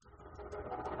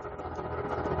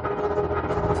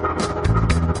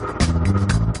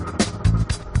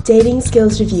Dating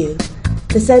Skills Review,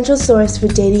 the central source for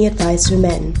dating advice for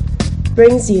men,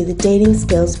 brings you the Dating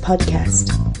Skills Podcast.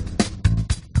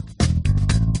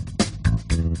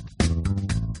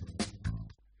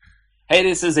 Hey,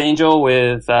 this is Angel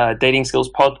with Dating Skills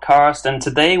Podcast, and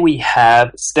today we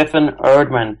have Stefan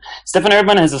Erdmann. Stefan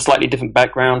Erdmann has a slightly different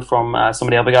background from some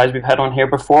of the other guys we've had on here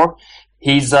before.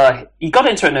 He got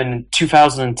into it in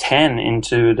 2010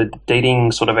 into the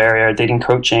dating sort of area, dating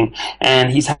coaching,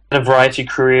 and he's had a variety of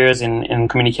careers in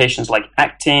communications like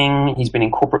acting. He's been in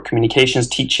corporate communications,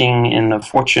 teaching in the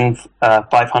Fortune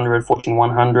 500, Fortune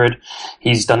 100.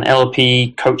 He's done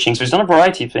LP coaching, so he's done a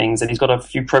variety of things, and he's got a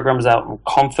few programs out on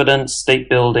confidence, state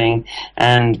building,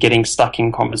 and getting stuck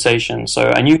in conversation.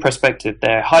 So a new perspective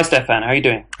there. Hi, Stefan. How are you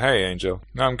doing? Hey, Angel.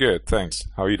 No, I'm good. Thanks.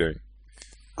 How are you doing?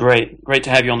 Great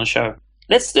to have you on the show.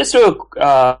 Let's do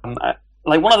like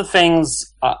one of the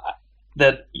things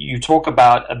that you talk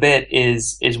about a bit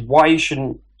is why you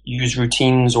shouldn't use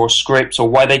routines or scripts, or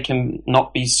why they can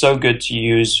not be so good to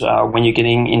use when you're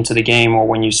getting into the game or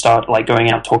when you start like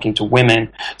going out talking to women.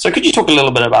 So could you talk a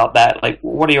little bit about that? Like,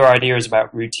 what are your ideas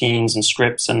about routines and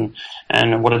scripts, and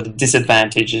what are the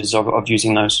disadvantages of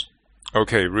using those?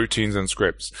 Okay, routines and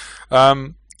scripts.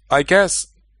 I guess,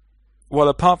 well,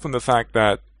 apart from the fact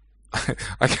that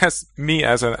I guess me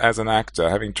as an actor,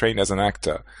 having trained as an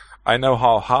actor, I know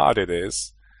how hard it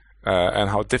is and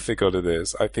how difficult it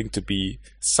is, I think, to be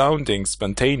sounding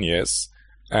spontaneous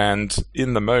and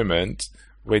in the moment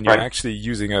when you're actually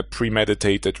using a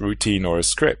premeditated routine or a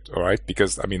script, all right?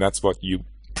 Because, I mean, that's what you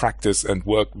practice and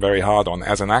work very hard on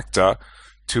as an actor,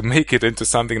 to make it into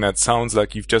something that sounds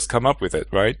like you've just come up with it,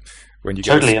 right? When you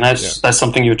totally, and that's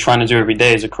something you're trying to do every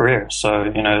day as a career. So,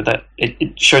 you know, that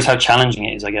it shows how challenging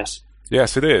it is, I guess.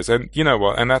 Yes, it is. And you know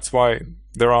what? And that's why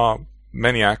there are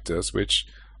many actors which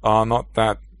are not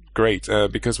that great,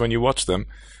 because when you watch them,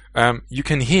 you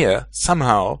can hear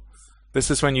somehow.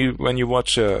 This is when you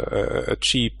watch a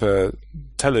cheap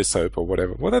telesoap or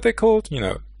whatever. What are they called? You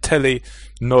know,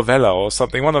 telenovela or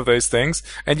something, one of those things,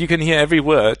 and you can hear every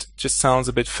word just sounds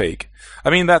a bit fake. I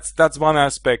mean, that's one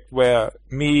aspect where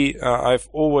I've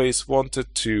always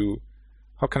wanted to,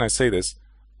 how can I say this?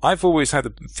 I've always had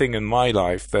a thing in my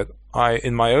life that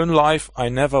in my own life, I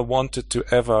never wanted to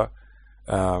ever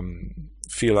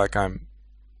feel like I'm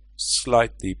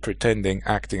slightly pretending,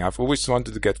 acting. I've always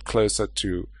wanted to get closer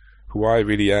to who I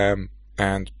really am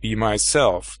and be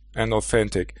myself and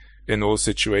authentic in all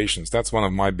situations. That's one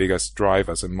of my biggest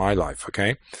drivers in my life,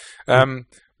 okay?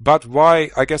 But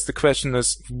why, I guess the question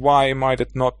is, why might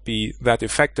it not be that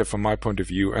effective from my point of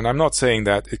view? And I'm not saying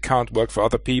that it can't work for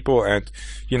other people, and,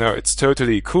 you know, it's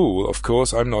totally cool, of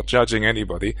course. I'm not judging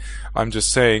anybody. I'm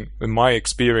just saying, in my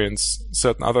experience,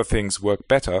 certain other things work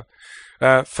better.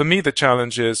 For me, the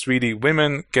challenge is really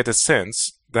women get a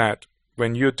sense that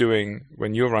when you're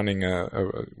running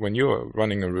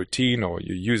a routine or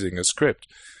you're using a script,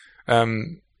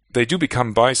 they do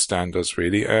become bystanders,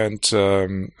 really, and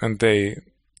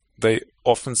they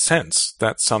often sense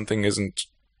that something isn't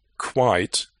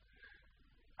quite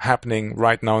happening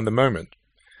right now in the moment.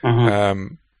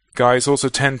 Mm-hmm. Guys also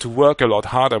tend to work a lot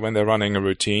harder when they're running a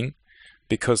routine,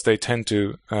 because they tend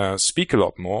to speak a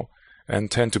lot more and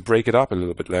tend to break it up a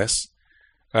little bit less.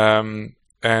 And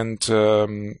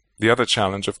the other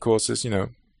challenge, of course, is, you know,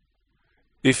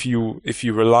 if you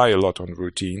rely a lot on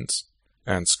routines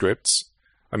and scripts,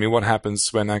 I mean, what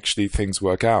happens when actually things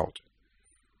work out?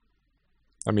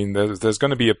 I mean, there's going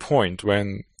to be a point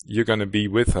when you're going to be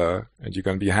with her and you're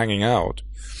going to be hanging out.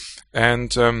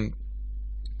 And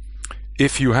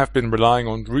if you have been relying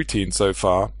on routine so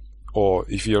far, or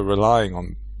if you're relying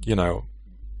on, you know,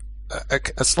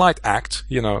 a slight act,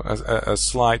 you know, a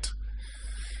slight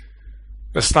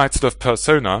sort of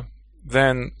persona,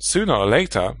 then sooner or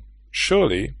later,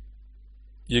 surely,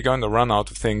 you're going to run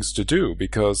out of things to do,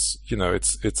 because, you know,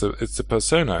 it's a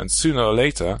persona, and sooner or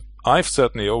later, I've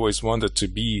certainly always wanted to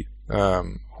be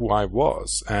who I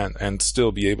was, and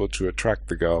still be able to attract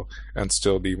the girl, and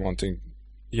still be wanting,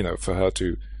 you know, for her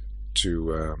to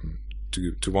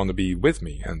want to be with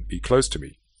me and be close to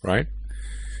me, right?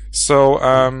 So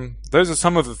those are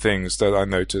some of the things that I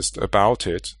noticed about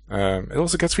it. It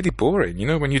also gets really boring, you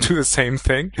know, when you do the same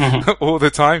thing all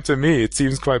the time. To me, it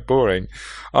seems quite boring.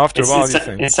 After a while, you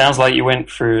think... It sounds like you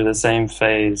went through the same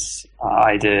phase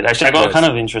I did. Actually, I got a kind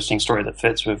of interesting story that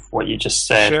fits with what you just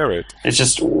said. Share it. It's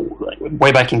just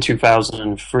way back in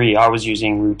 2003, I was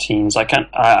using routines.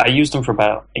 I used them for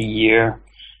about a year,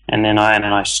 and then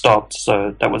I stopped.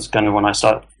 So that was kind of when I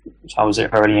started So I was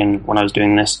early in when I was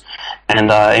doing this, and in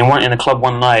the club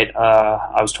one night,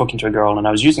 I was talking to a girl, and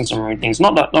I was using some routines,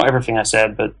 not everything I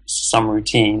said, but some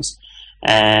routines,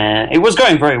 and it was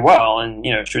going very well, and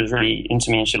she was really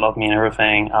into me and she loved me and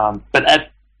everything. But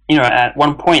at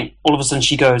one point, all of a sudden,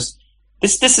 she goes,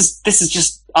 "This is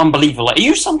just unbelievable. Like, are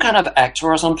you some kind of actor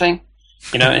or something?"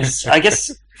 I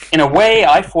guess in a way,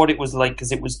 I thought it was like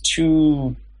because it was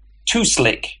too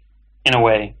slick in a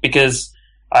way, because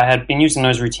I had been using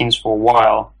those routines for a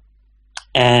while,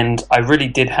 and I really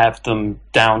did have them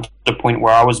down to the point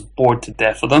where I was bored to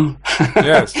death of them.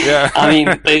 Yes, yeah. I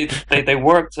mean, they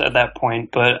worked at that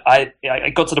point, but I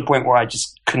got to the point where I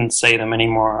just couldn't say them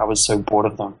anymore. I was so bored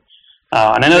of them.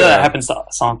 And I know that happens to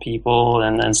some people,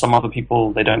 and some other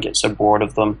people, they don't get so bored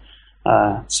of them.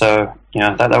 So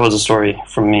that was a story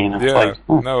from me. And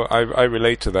No, I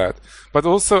relate to that. But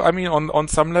also, I mean, on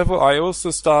some level, I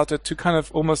also started to kind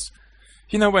of almost,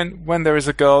 when there is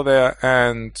a girl there,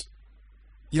 and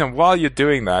while you're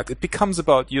doing that, it becomes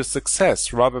about your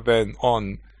success rather than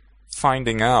on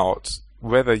finding out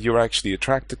whether you're actually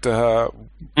attracted to her,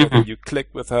 whether you click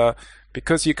with her,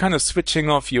 because you're kind of switching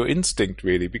off your instinct,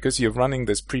 really, because you're running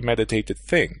this premeditated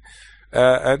thing.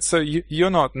 And so you're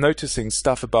not noticing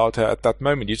stuff about her at that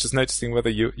moment. You're just noticing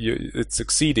whether it's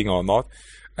succeeding or not.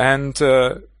 And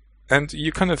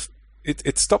you kind of,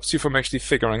 it stops you from actually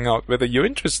figuring out whether you're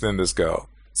interested in this girl.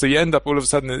 So you end up all of a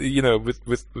sudden,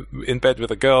 with in bed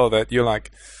with a girl that you're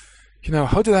like,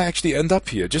 how did I actually end up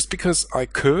here? Just because I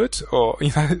could? Or,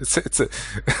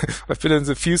 I've been in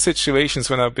a few situations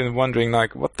when I've been wondering,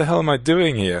 like, what the hell am I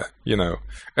doing here?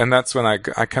 And that's when I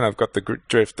kind of got the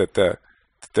drift that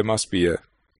there must be a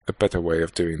better way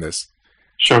of doing this.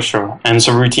 Sure. And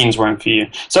so routines weren't for you.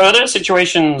 So are there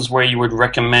situations where you would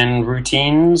recommend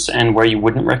routines and where you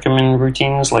wouldn't recommend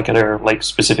routines? Like, are there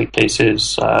specific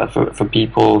cases for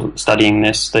people studying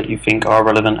this that you think are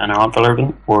relevant and aren't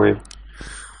relevant? Or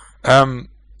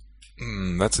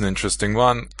that's an interesting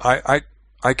one. I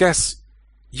guess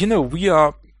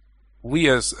we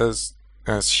as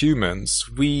humans,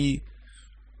 we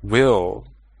will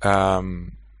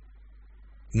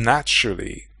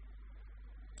naturally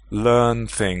learn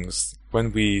things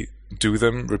when we do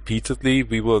them repeatedly.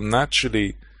 We will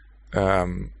naturally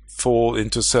fall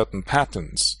into certain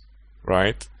patterns,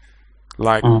 right?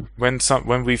 Like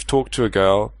when we've talked to a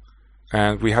girl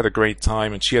and we had a great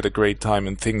time and she had a great time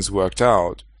and things worked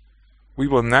out, we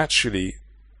will naturally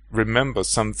remember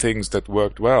some things that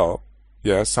worked well,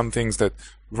 some things that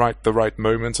the right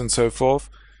moments and so forth.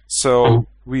 So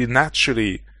we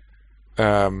naturally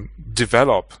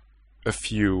develop a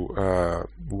few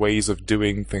ways of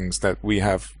doing things that we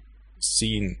have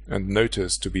seen and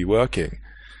noticed to be working,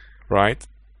 right?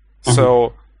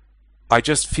 So I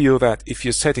just feel that if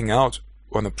you're setting out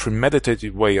on a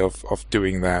premeditated way of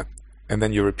doing that, and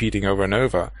then you're repeating over and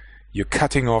over, you're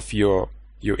cutting off your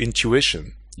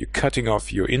intuition, you're cutting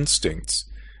off your instincts,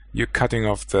 you're cutting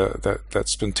off that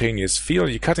spontaneous feel,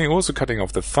 you're also cutting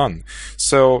off the fun.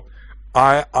 So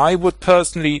I would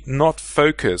personally not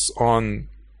focus on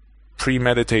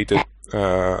premeditated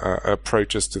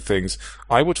approaches to things.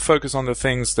 I would focus on the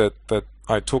things that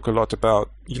I talk a lot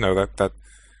about, that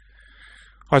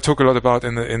I talk a lot about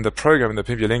in the program, in the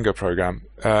Pimpiolingo program,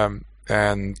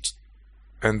 and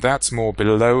that's more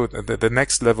below the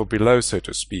next level below, so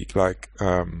to speak. Like,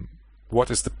 what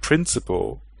is the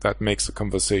principle that makes a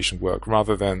conversation work,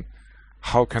 rather than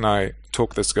how can I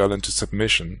talk this girl into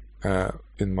submission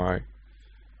in my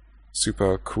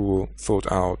super cool, thought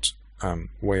out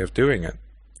way of doing it.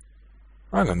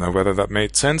 I don't know whether that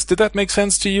made sense. Did that make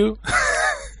sense to you?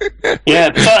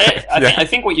 Yeah. So I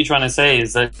think what you're trying to say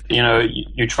is that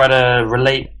you try to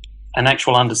relate an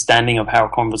actual understanding of how a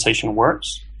conversation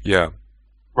works. Yeah.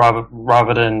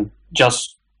 Rather than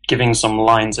just giving some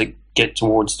lines that get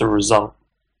towards the result.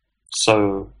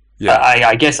 So yeah.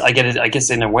 I guess I get it. I guess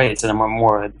in a way it's a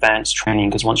more advanced training,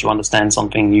 because once you understand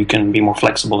something, you can be more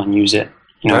flexible and use it,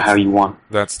 how you want.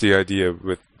 That's the idea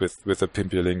with the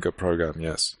Pimpiolingo program.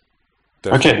 Yes.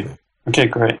 Definitely. Okay,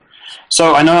 great.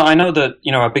 So I know that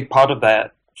a big part of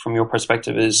that, from your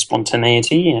perspective, is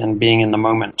spontaneity and being in the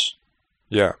moment.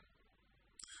 Yeah.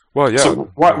 Well, yeah.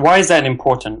 So why is that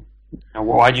important?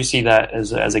 Why do you see that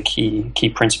as a key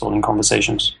principle in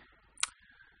conversations?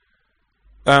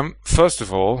 First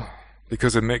of all,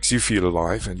 because it makes you feel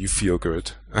alive and you feel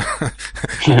good.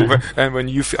 And when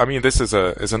you, this is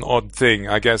an odd thing.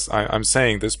 I guess I'm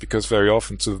saying this because very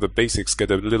often sort of the basics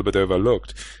get a little bit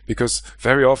overlooked. Because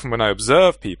very often when I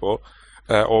observe people,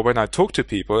 or when I talk to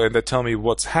people and they tell me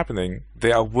what's happening,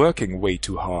 they are working way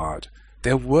too hard.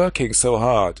 They're working so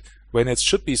hard when it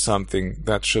should be something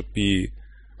that should be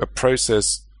a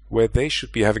process where they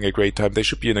should be having a great time. They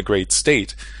should be in a great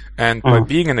state. And by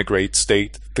being in a great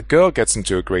state, the girl gets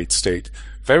into a great state.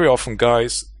 Very often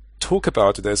guys talk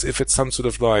about it as if it's some sort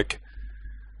of like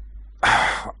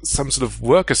some sort of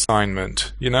work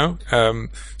assignment, you know?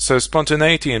 So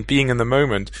spontaneity and being in the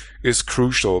moment is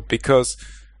crucial, because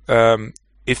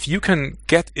if you can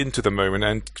get into the moment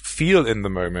and feel in the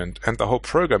moment, and the whole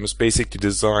program is basically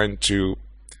designed to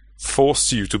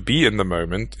force you to be in the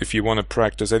moment. If you want to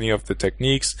practice any of the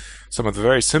techniques, some of the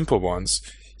very simple ones,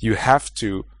 you have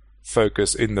to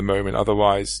focus in the moment,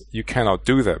 otherwise you cannot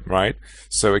do them, right?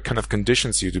 So it kind of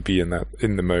conditions you to be in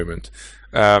the moment.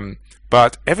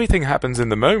 But everything happens in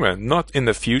the moment, not in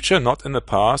the future, not in the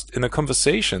past, in a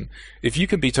conversation. If you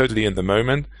can be totally in the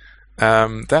moment,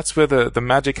 that's where the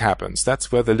magic happens.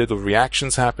 That's where the little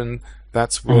reactions happen.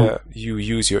 That's where you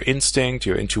use your instinct,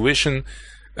 your intuition.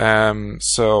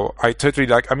 So I totally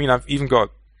I've even got,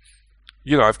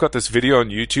 I've got this video on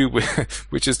YouTube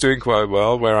which is doing quite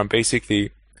well, where I'm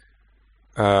basically,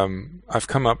 I've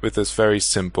come up with this very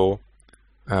simple,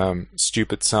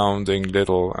 stupid sounding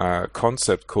little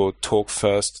concept called talk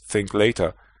first, think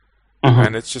later.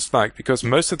 And it's just like, because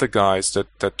most of the guys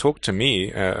that talk to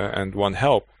me and want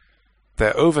help,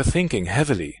 they're overthinking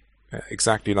heavily,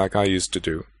 exactly like I used to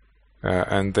do.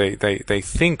 And they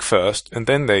think first, and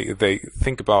then they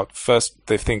think about, first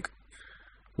they think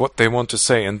what they want to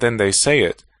say, and then they say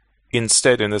it.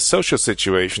 Instead, in a social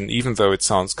situation, even though it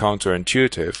sounds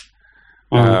counterintuitive,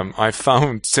 I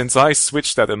found, since I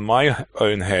switched that in my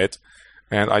own head,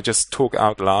 and I just talk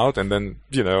out loud, and then,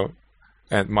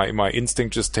 and my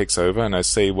instinct just takes over, and I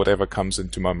say whatever comes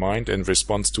into my mind in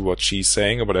response to what she's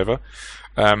saying or whatever.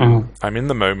 I'm in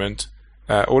the moment.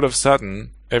 All of a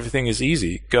sudden, everything is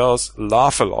easy. Girls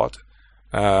laugh a lot,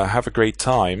 have a great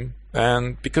time,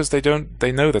 and because they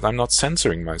know that I'm not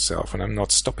censoring myself, and I'm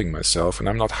not stopping myself, and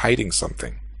I'm not hiding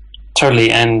something.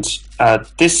 Totally, and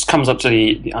this comes up to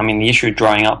the issue of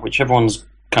drying up, which everyone's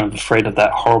kind of afraid of,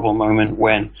 that horrible moment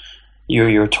when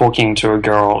you're talking to a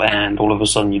girl and all of a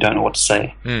sudden you don't know what to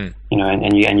say, and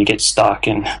you get stuck.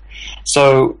 And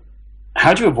so,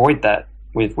 how do you avoid that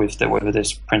with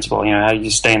this principle? How do you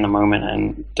stay in the moment?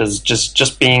 And does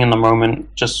just being in the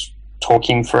moment, just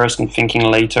talking first and thinking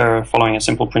later, following a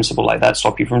simple principle like that,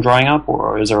 stop you from drying up,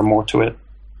 or is there more to it?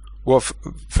 Well,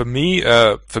 for me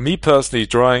personally,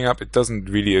 drying up, it doesn't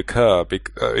really occur.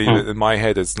 In my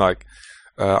head, it's like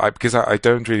because I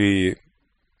don't really.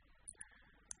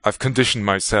 I've conditioned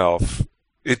myself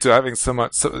into having so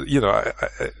much.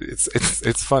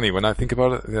 It's funny when I think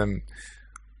about it. Then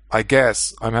I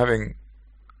guess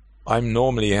I'm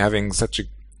normally having such a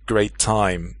great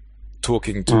time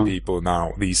talking to people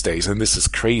now these days, and this is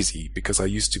crazy because I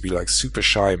used to be like super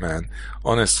shy, man.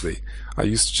 Honestly, I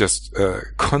used to just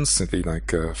constantly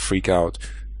freak out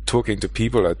talking to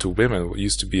people, to women. It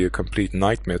used to be a complete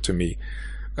nightmare to me,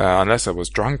 unless I was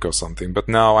drunk or something. But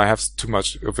now I have too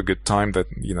much of a good time that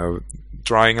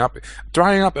drying up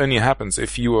only happens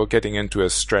if you are getting into a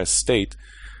stress state.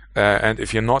 And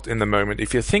if you're not in the moment,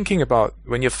 if you're thinking about,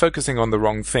 when you're focusing on the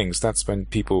wrong things, that's when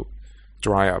people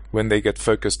dry up. When they get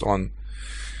focused on,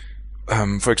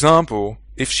 for example,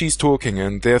 if she's talking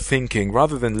and they're thinking,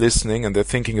 rather than listening, and they're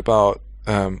thinking about,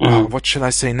 what should I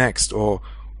say next? Or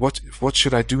what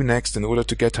should I do next in order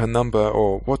to get her number?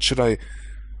 Or what should I,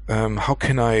 when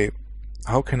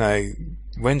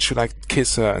should I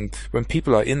kiss her? And when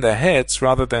people are in their heads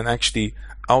rather than actually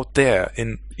out there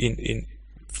in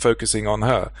focusing on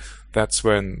her, that's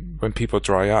when people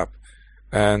dry up.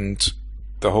 And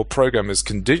the whole program is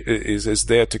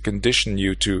there to condition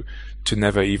you to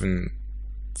never even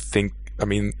think. I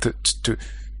mean,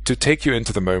 to take you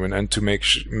into the moment, and to make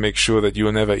sure that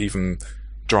you're never even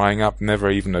drying up, never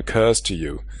even occurs to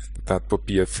you. That would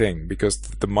be a thing, because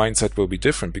the mindset will be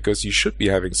different, because you should be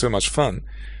having so much fun.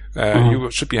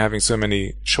 You should be having so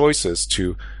many choices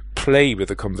to play with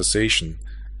the conversation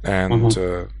and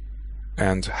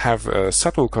have a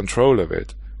subtle control of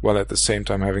it, while at the same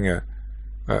time having a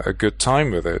good time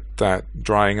with it, that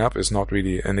drying up is not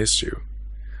really an issue.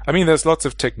 I mean, there's lots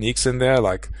of techniques in there,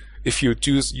 like if you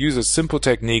use a simple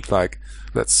technique, like,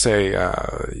 let's say,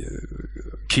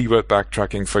 keyword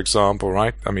backtracking, for example,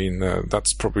 right? I mean,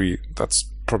 that's probably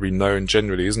known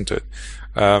generally, isn't it?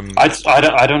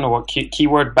 I don't know what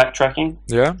keyword backtracking.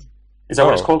 Yeah, is that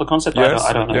what it's called? The concept? Yes,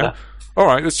 I don't know that. All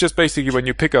right, it's just basically when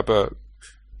you pick up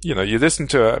you listen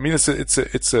to. I mean, it's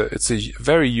a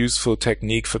very useful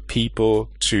technique for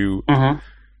people to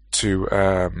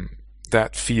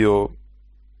that feel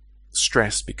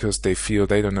stressed because they feel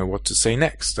they don't know what to say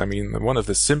next. I mean, one of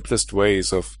the simplest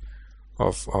ways of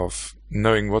of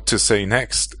knowing what to say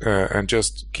next, and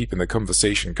just keeping the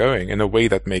conversation going in a way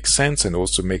that makes sense and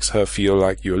also makes her feel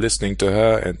like you're listening to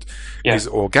her and is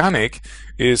organic,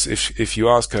 is if you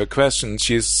ask her questions,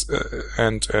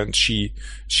 and she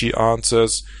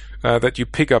answers, that you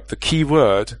pick up the key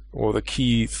word or the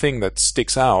key thing that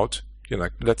sticks out.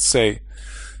 Like, let's say,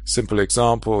 simple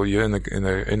example, you're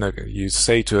you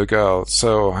say to a girl,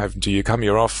 "So, do you come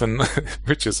here often?"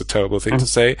 which is a terrible thing to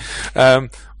say.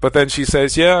 But then she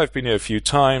says, "Yeah, I've been here a few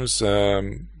times,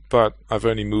 but I've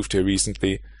only moved here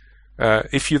recently."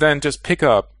 If you then just pick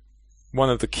up one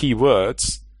of the key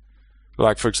words,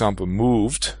 like for example,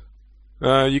 "moved,"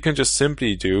 you can just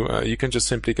simply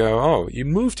go, "Oh, you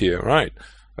moved here, right?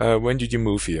 When did you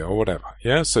move here?" or whatever.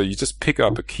 Yeah. So you just pick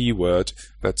up a keyword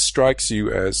that strikes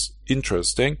you as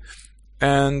interesting,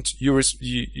 and you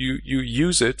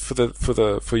use it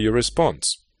for your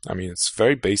response. I mean, it's a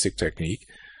very basic technique,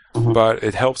 but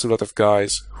it helps a lot of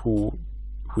guys who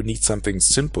need something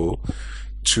simple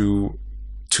to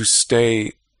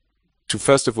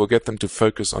first of all get them to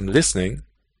focus on listening.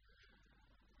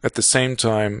 At the same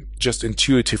time, just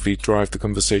intuitively drive the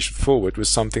conversation forward with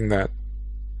something that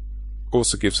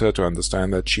also gives her to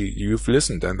understand that you've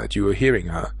listened and that you are hearing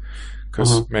her.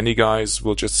 Because many guys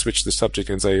will just switch the subject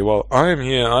and say, "Well, I'm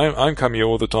here, I'm come here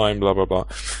all the time, blah, blah, blah."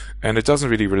 And it doesn't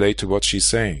really relate to what she's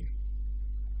saying.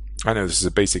 I know this is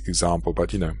a basic example,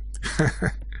 but no,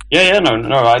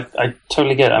 I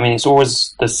totally get it. I mean, it's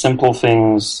always the simple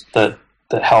things that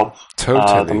help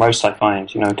the most, I find,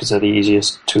 because they're the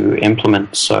easiest to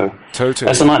implement. So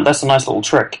that's a nice little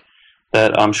trick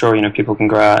that I'm sure people can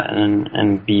go out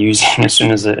and be using as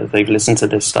soon as they've listened to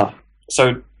this stuff.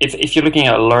 So if you're looking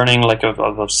at learning like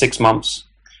of 6 months,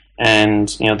 and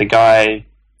the guy,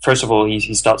 first of all,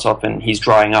 he starts off and he's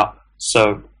drying up.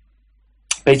 So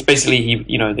basically,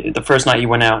 the first night he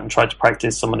went out and tried to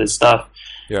practice some of this stuff.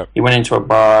 Yeah. He went into a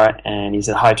bar and he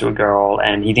said hi to a girl,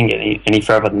 and he didn't get any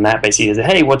further than that. Basically, he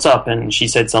said, "Hey, what's up?" And she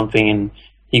said something, and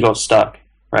he got stuck.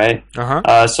 Right.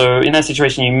 So in that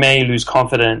situation, you may lose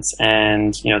confidence,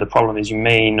 and the problem is you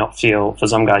may not feel. For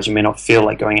some guys, you may not feel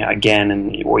like going out again,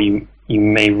 or you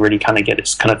may really kind of get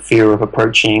this kind of fear of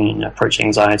approach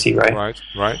anxiety. Right.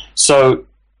 Right. So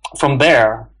from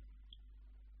there,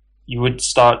 you would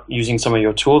start using some of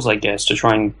your tools, I guess, to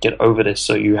try and get over this.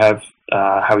 So you have,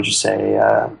 how would you say,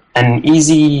 an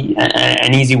easy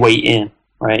way in,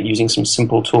 right? Using some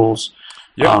simple tools.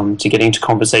 To get into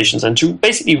conversations and to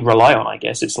basically rely on, I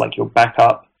guess it's like your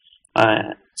backup,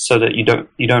 so that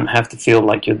you don't have to feel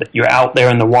like you're out there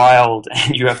in the wild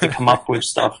and you have to come up with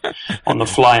stuff on the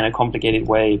fly in a complicated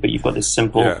way, but you've got this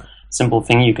simple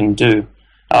thing you can do.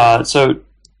 So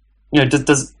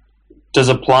does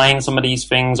applying some of these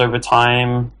things over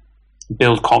time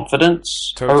build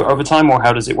confidence over time, or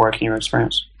how does it work in your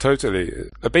experience? Totally.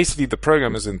 Basically, the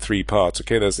program is in 3 parts.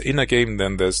 Okay, there's the inner game,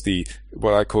 then there's the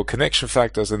what I call connection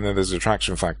factors, and then there's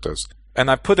attraction factors.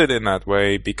 And I put it in that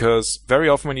way because very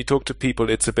often when you talk to people,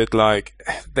 it's a bit like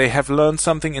they have learned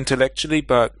something intellectually,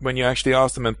 but when you actually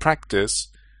ask them in practice,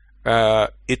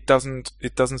 it doesn't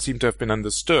seem to have been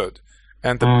understood,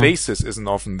 and the basis isn't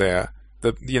often there.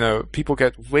 People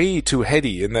get way too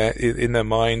heady in their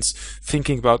minds,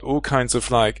 thinking about all kinds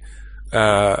of like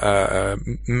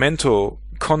mental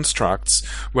constructs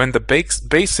when the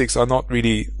basics are not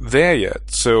really there yet.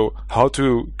 So how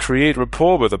to create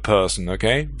rapport with a person,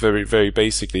 okay? Very, very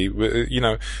basically,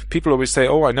 people always say,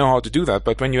 "Oh, I know how to do that,"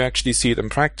 but when you actually see it in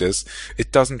practice,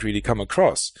 it doesn't really come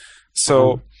across.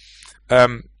 So,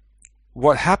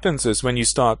 what happens is when you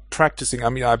start practicing,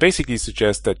 I basically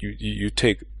suggest that you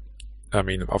take,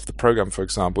 of the program, for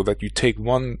example, that you take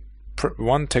one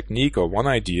technique or one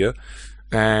idea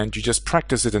and you just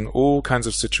practice it in all kinds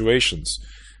of situations.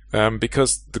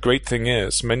 Because the great thing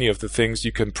is, many of the things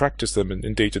you can practice them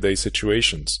in day-to-day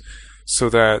situations, so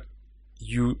that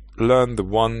you learn the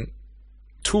one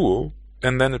tool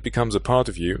and then it becomes a part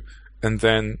of you, and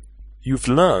then you've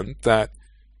learned that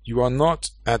you are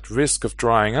not at risk of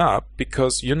drying up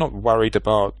because you're not worried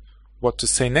about what to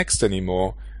say next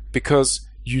anymore, because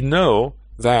you know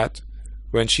that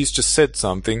when she's just said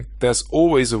something, there's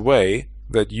always a way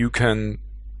that you can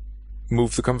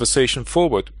move the conversation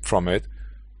forward from it,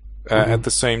 at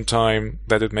the same time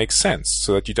that it makes sense,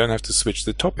 so that you don't have to switch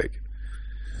the topic.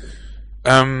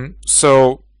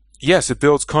 So yes, it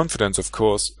builds confidence, of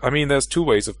course. There's 2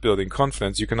 ways of building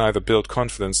confidence. You can either build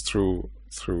confidence through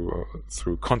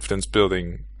confidence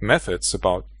building methods,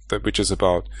 which is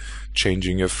about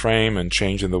changing your frame and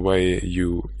changing the way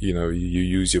you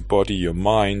use your body, your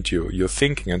mind, your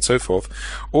thinking, and so forth.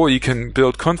 Or you can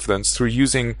build confidence through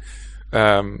using,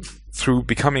 through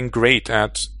becoming great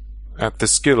at at the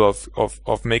skill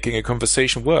of making a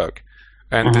conversation work.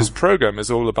 And this program is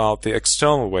all about the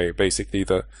external way, basically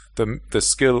the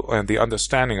skill and the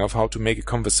understanding of how to make a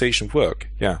conversation work.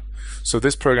 Yeah. So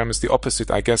this program is the opposite,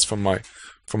 I guess, from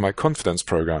my confidence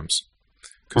programs,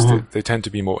 because they tend to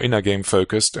be more inner game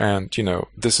focused, and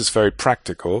this is very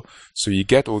practical. So you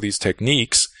get all these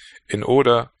techniques in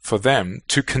order for them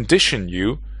to condition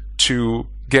you to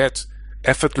get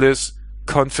effortless,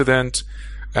 confident,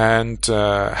 and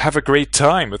have a great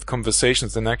time with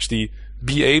conversations, and actually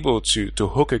be able to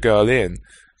hook a girl in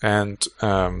and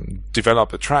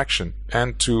develop attraction,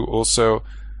 and to also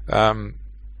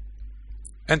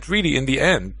and really in the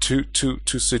end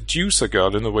to seduce a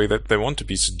girl in a way that they want to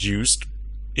be seduced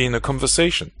in a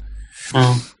conversation.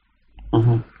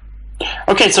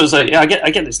 Okay, so I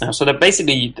get this now. So that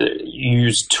basically you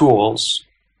use tools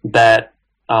that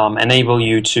enable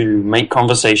you to make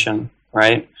conversation,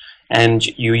 right? And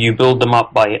you build them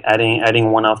up by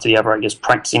adding one after the other, I guess,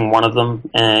 practicing one of them,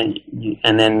 and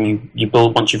then you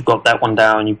build, once you've got that one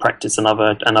down, you practice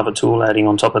another tool adding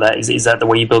on top of that. Is that the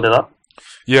way you build it up?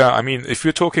 Yeah, I mean, if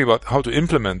you're talking about how to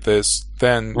implement this,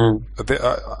 then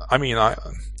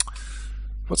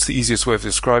what's the easiest way of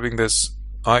describing this?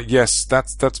 Yes,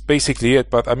 that's basically it.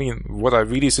 But I mean, what I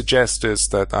really suggest is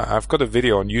that I've got a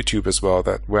video on YouTube as well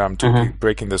where I'm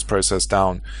breaking this process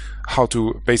down. How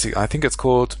to basically, I think it's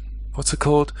called, what's it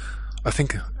called? I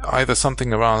think either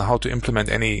something around how to implement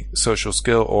any social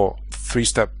skill, or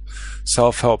 3-step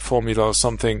self-help formula or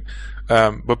something.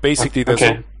 But basically,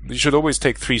 you should always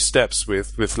take 3 steps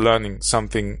with learning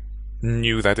something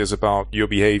new that is about your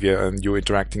behavior and your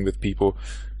interacting with people,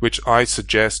 which I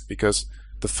suggest, because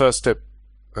the first step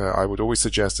I would always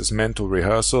suggest is mental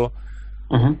rehearsal.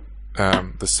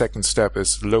 The second step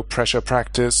is low pressure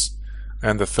practice.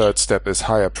 And the third step is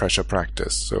higher pressure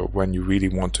practice. So when you really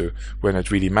when it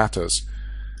really matters.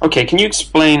 Okay, can you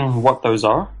explain what those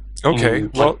are? Okay,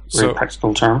 very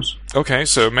practical terms. Okay,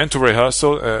 so mental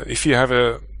rehearsal. If you have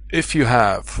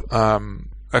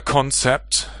a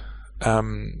concept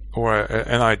or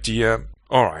an idea.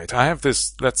 All right,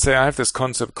 let's say I have this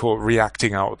concept called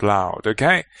reacting out loud,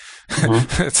 okay?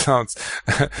 It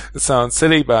sounds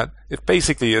silly, but it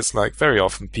basically is like very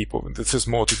often this is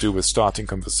more to do with starting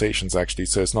conversations, actually,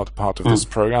 so it's not a part of this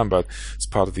program, but it's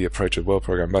part of the Approach It Well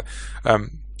program. But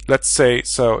let's say,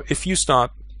 so if you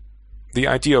start the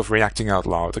idea of reacting out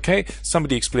loud, okay?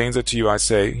 Somebody explains it to you, I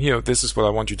say, this is what I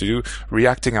want you to do.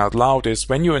 Reacting out loud is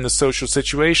when you're in a social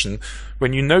situation,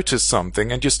 when you notice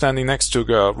something and you're standing next to a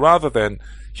girl, rather than,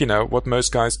 what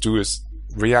most guys do is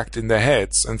react in their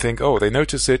heads and think, oh, they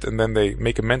notice it, and then they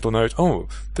make a mental note, oh,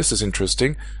 this is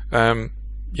interesting.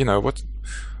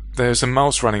 There's a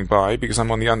mouse running by because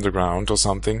I'm on the underground or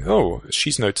something. Oh,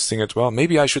 she's noticing it. Well,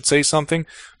 maybe I should say something,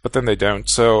 but then they don't.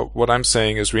 So what I'm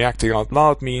saying is reacting out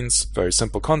loud means, very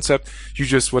simple concept, you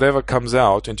just, whatever comes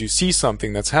out and you see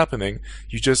something that's happening,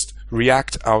 you just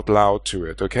react out loud to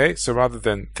it, okay? So rather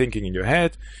than thinking in your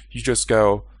head, you just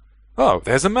go, oh,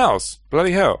 there's a mouse.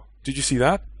 Bloody hell. Did you see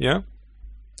that? Yeah?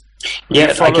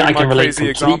 Yeah, I can relate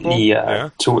completely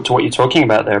to what you're talking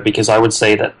about there, because I would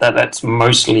say that's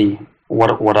mostly what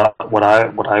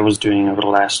I was doing over the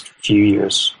last few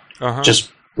years, just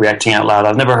reacting out loud.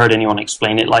 I've never heard anyone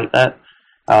explain it like that,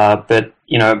 but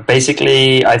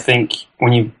basically, I think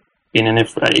when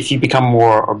if you become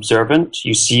more observant,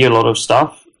 you see a lot of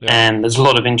stuff, and there's a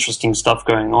lot of interesting stuff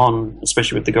going on,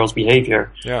 especially with the girl's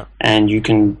behavior. Yeah, and you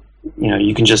can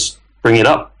just bring it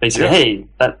up, basically. Hey,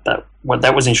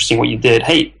 that was interesting what you did.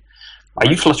 Hey, are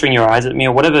you fluttering your eyes at me,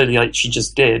 or whatever she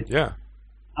just did? Yeah.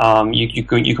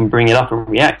 You can bring it up and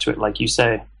react to it, like you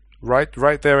say. Right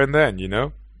there and then,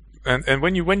 and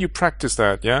when you practice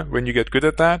that, when you get good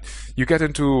at that, you get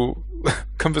into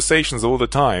conversations all the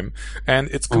time, and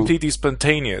it's completely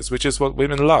spontaneous, which is what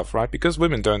women love, right? Because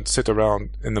women don't sit around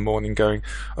in the morning going,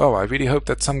 oh, I really hope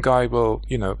that some guy will,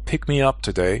 pick me up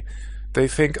today. They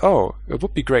think, oh, it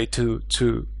would be great to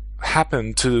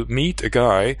happen to meet a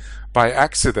guy by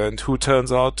accident who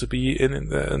turns out to be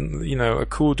a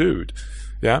cool dude.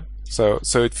 Yeah, so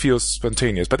it feels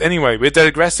spontaneous. But anyway, we're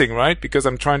digressing, right? Because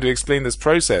I'm trying to explain this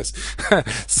process.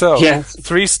 So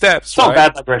 3 steps. It's not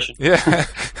bad digression. Yeah,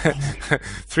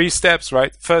 3 steps,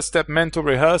 right? First step, mental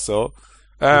rehearsal.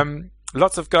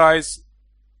 Lots of guys,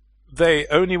 they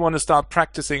only want to start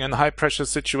practicing in high pressure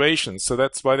situations, so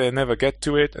that's why they never get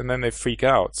to it, and then they freak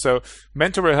out. So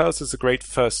mental rehearsal is a great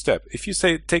first step. If you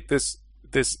take this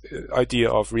idea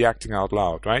of reacting out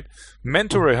loud, right?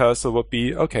 Mental rehearsal would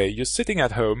be, okay, you're sitting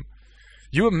at home,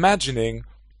 you're imagining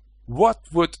what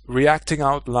would reacting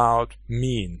out loud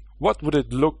mean? What would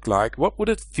it look like? What would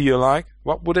it feel like?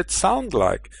 What would it sound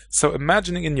like? So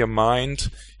imagining in your mind,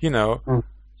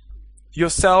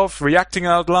 yourself reacting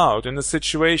out loud in a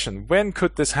situation. When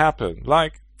could this happen?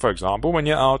 Like, for example, when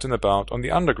you're out and about on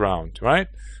the underground, right?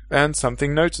 And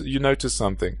you notice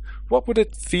something. What would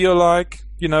it feel like?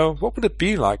 What would it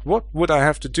be like? What would I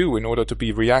have to do in order to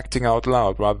be reacting out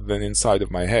loud rather than inside of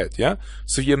my head? Yeah.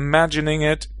 So you're imagining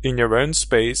it in your own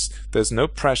space. There's no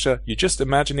pressure. You're just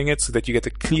imagining it so that you get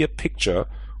a clear picture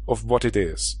of what it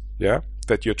is. Yeah.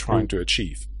 That you're trying to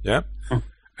achieve. Yeah.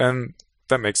 And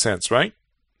that makes sense, right?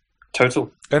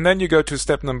 Total. And then you go to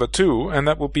step number 2, and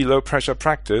that will be low pressure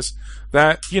practice.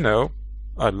 That,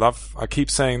 I keep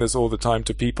saying this all the time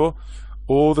to people.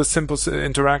 All the simple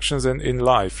interactions in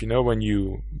life, when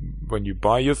you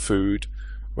buy your food,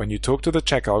 when you talk to the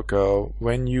checkout girl,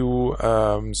 when you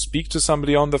speak to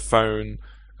somebody on the phone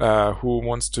who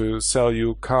wants to sell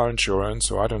you car insurance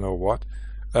or I don't know what,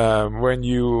 when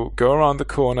you go around the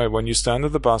corner, when you stand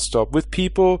at the bus stop with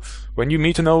people, when you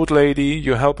meet an old lady,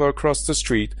 you help her across the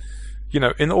street,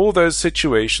 in all those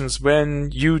situations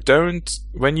when you're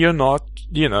not,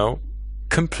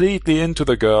 completely into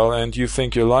the girl and you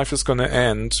think your life is going to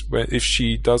end if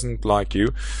she doesn't like you,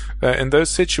 in those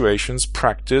situations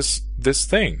practice this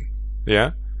thing.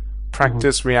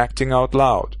 Practice reacting out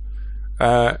loud,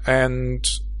 and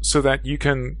so that you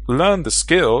can learn the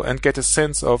skill and get a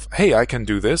sense of, hey, I can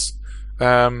do this,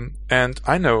 and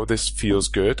I know this feels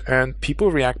good, and people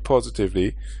react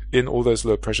positively in all those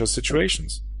low pressure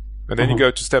situations. And then you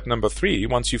go to step number 3,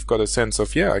 once you've got a sense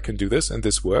of, I can do this and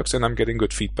this works and I'm getting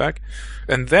good feedback.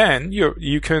 And then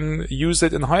you can use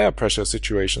it in higher pressure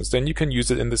situations. Then you can use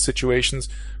it in the situations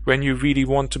when you really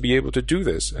want to be able to do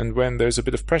this and when there's a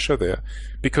bit of pressure there.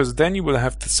 Because then you will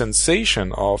have the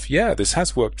sensation of, this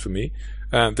has worked for me,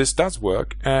 this does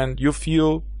work, and you'll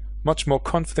feel much more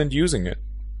confident using it.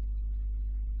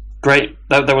 Great.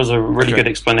 That was a really good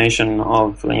explanation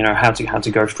of how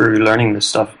to go through learning this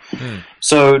stuff.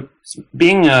 So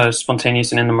being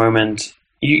spontaneous and in the moment,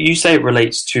 you say it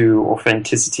relates to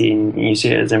authenticity and you see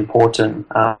it as important.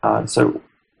 So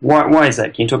why is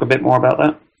that? Can you talk a bit more about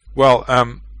that? Well,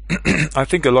 I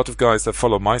think a lot of guys that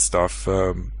follow my stuff,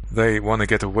 they want to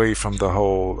get away from the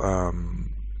whole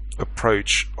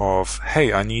approach of,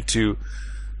 hey, I need to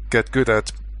get good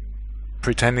at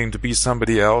pretending to be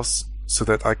somebody else so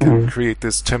that I can create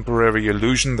this temporary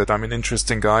illusion that I'm an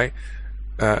interesting guy,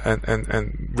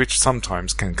 and which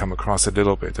sometimes can come across a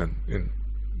little bit in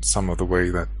some of the way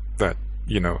that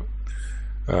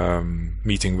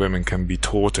meeting women can be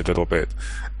taught a little bit.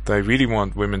 They really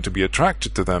want women to be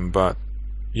attracted to them, but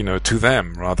to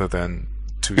them rather than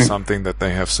to something that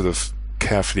they have sort of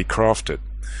carefully crafted,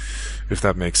 if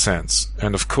that makes sense.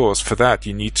 And of course, for that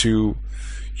you need to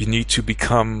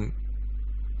become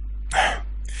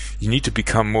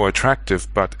more attractive,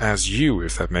 but as you,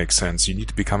 if that makes sense. You need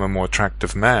to become a more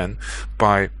attractive man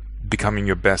by becoming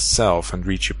your best self and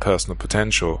reach your personal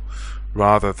potential,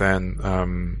 rather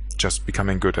than just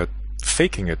becoming good at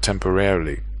faking it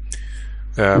temporarily.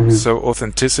 So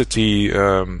authenticity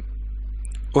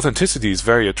is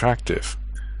very attractive,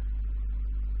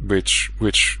 which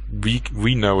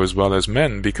we know as well as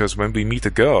men, because when we meet a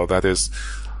girl that is,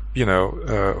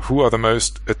 who are the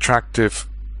most attractive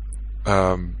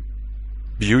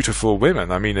beautiful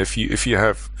women. I mean, if you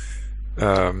have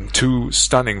 2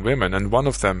 stunning women and one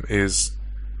of them is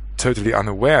totally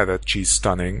unaware that she's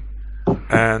stunning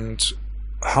and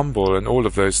humble and all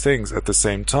of those things at the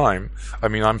same time, I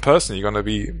mean, I'm personally going to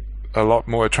be a lot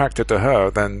more attracted to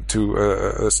her than to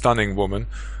a stunning woman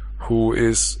who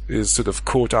is sort of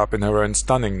caught up in her own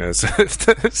stunningness, if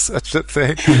there's such a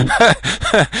thing.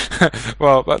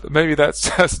 Well, but maybe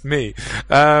that's just me.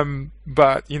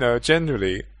 But,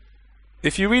 generally,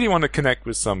 if you really want to connect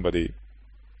with somebody,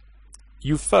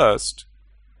 you first...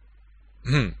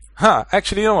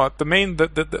 Actually, you know what?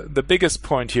 The biggest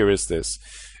point here is this.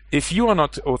 If you are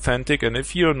not authentic, and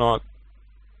if you're not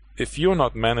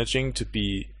managing to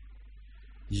be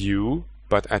you,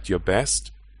 but at your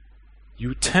best,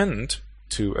 you tend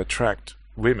to attract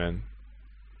women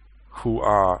who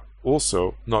are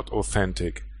also not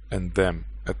authentic and them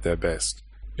at their best,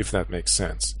 if that makes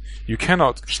sense. You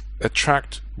cannot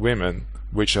attract women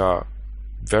which are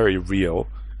very real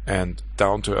and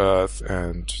down to earth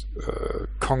and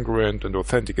congruent and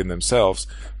authentic in themselves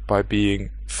by being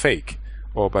fake,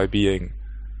 or by being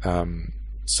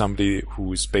somebody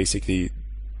who's basically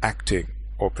acting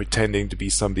or pretending to be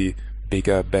somebody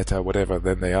bigger, better, whatever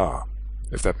than they are,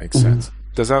 if that makes sense.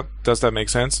 Does that make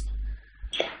sense?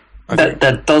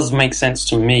 That does make sense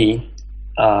to me,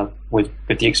 with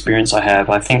the experience I have.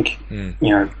 I think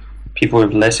people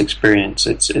with less experience,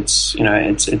 it's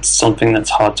something that's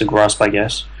hard to grasp, I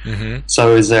guess. Mm-hmm.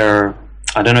 So is there?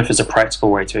 I don't know if there's a practical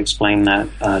way to explain that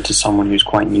to someone who's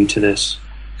quite new to this.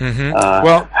 Mm-hmm.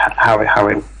 Well, how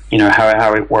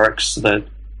it works. That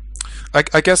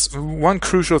I guess one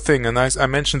crucial thing, and I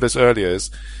mentioned this earlier,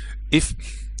 is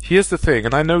here's the thing,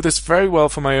 and I know this very well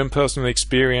from my own personal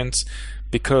experience,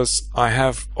 because I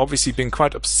have obviously been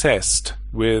quite obsessed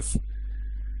with.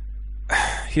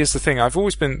 Here's the thing,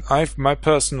 my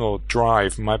personal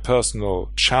drive, my personal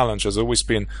challenge has always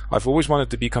been, I've always wanted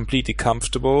to be completely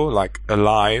comfortable, like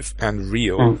alive and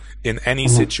real in any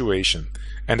situation,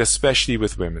 and especially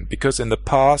with women, because in the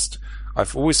past,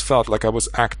 I've always felt like I was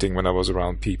acting when I was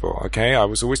around people, okay? I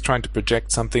was always trying to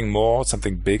project something more,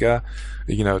 something bigger,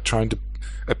 trying to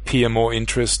appear more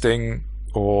interesting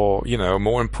or,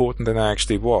 more important than I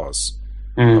actually was,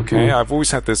 okay? I've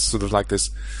always had this sort of like this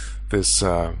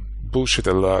bullshit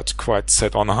alert quite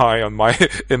set on high on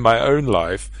in my own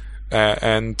life,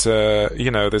 this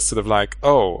sort of like,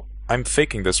 oh, I'm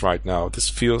faking this right now, this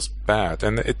feels bad,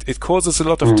 and it causes a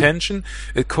lot of tension,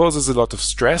 it causes a lot of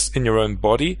stress in your own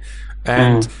body,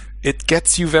 and it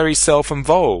gets you very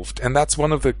self-involved, and that's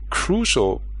one of the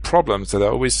crucial problems that I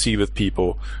always see with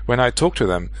people when I talk to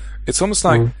them. It's almost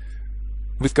like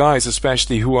with guys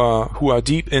especially who are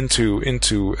deep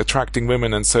into attracting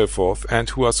women and so forth, and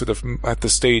who are sort of at the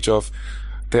stage of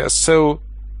they're so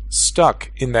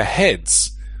stuck in their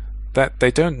heads that they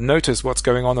don't notice what's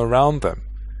going on around them.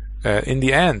 In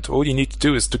the end, all you need to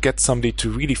do is to get somebody to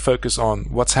really focus on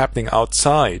what's happening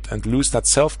outside and lose that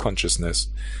self-consciousness,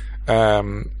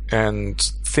 and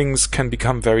things can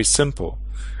become very simple.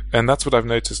 And that's what I've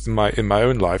noticed in my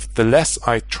own life. The less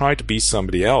I try to be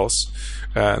somebody else,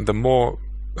 the more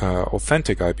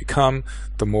authentic I become,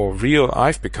 the more real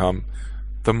I've become,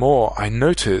 the more I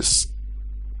notice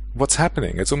what's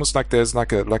happening. It's almost like there's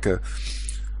like a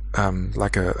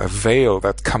veil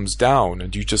that comes down,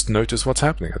 and you just notice what's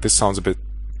happening. This sounds a bit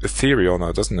ethereal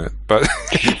now, doesn't it? But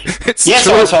it's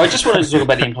true. So I just wanted to talk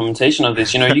about the implementation of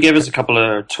this. You gave us a couple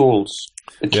of tools,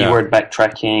 the keyword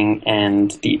backtracking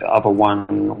and the other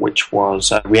one, which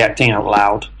was reacting out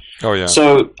loud. Oh yeah.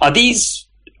 So are these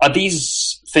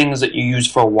things that you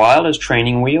use for a while as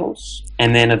training wheels,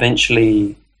 and then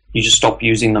eventually you just stop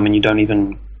using them and you don't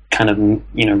even kind of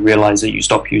realize that you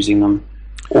stop using them?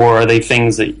 Or are they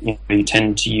things that you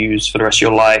tend to use for the rest of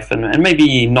your life, and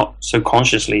maybe not so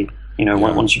consciously,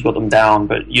 once you've got them down,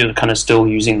 but you're kind of still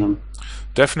using them?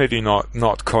 Definitely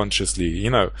not consciously,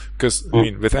 because I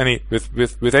mean,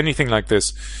 with anything like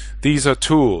this, these are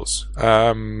tools.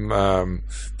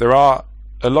 There are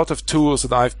a lot of tools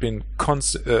that I've been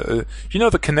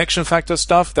the connection factor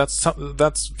stuff.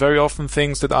 That's very often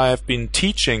things that I have been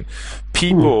teaching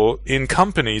people in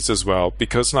companies as well,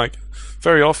 because like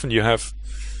very often you have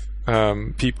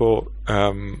people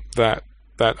that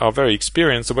are very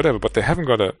experienced or whatever, but they haven't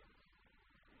got a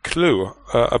clue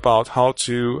about how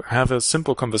to have a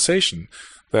simple conversation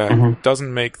that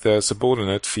doesn't make their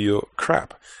subordinate feel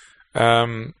crap,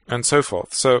 and so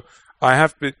forth. So I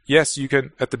have been, yes, you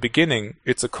can, at the beginning,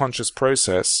 it's a conscious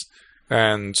process,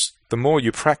 and the more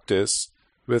you practice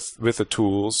with the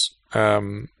tools,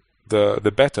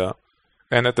 the better.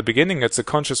 And at the beginning, it's a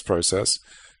conscious process.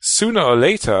 Sooner or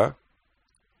later,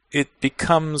 it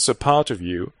becomes a part of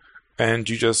you, and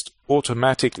you just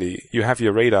automatically, you have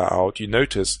your radar out, you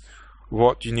notice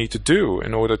what you need to do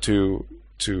in order to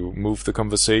move the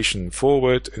conversation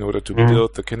forward, in order to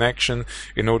build the connection,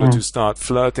 in order to start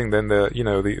flirting. Then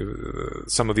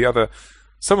some of the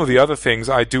other things,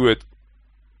 I do it,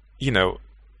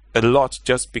 a lot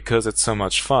just because it's so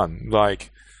much fun.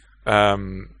 Like,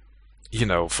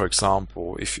 for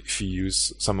example, if you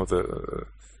use some of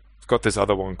I've got this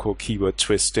other one called keyword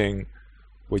twisting,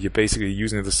 where you're basically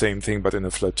using the same thing but in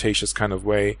a flirtatious kind of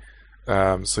way.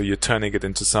 So you're turning it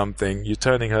into something. You're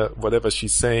turning whatever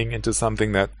she's saying into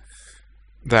something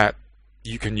that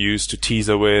you can use to tease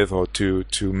her with, or to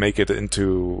make it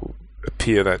into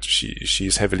appear that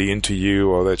she's heavily into you,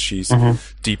 or that she's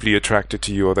deeply attracted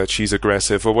to you, or that she's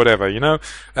aggressive, or whatever.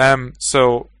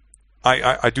 So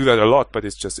I do that a lot, but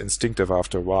it's just instinctive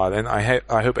after a while. And I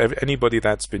hope anybody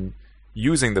that's been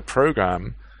using the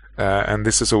program, and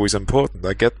this is always important,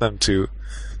 I get them to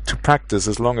practice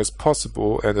as long as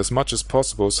possible and as much as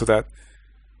possible, so that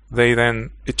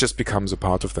it just becomes a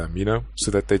part of them,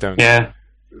 so that they don't. Yeah.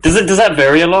 Does that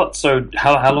vary a lot? So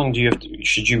how long do you have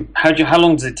to? How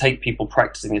long does it take people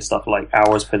practicing this stuff? Like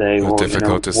hours per day, or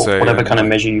difficult to say. Whatever kind of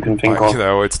measure you can think of.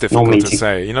 It's difficult to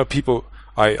say. People.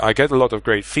 I get a lot of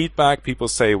great feedback. People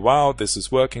say, wow, this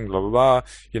is working, blah, blah,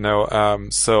 blah.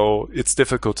 So it's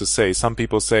difficult to say. Some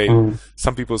people say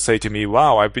to me,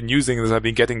 wow, I've been using this. I've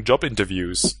been getting job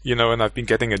interviews, and I've been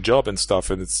getting a job and stuff,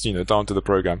 and it's, down to the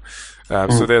program.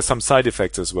 So there's some side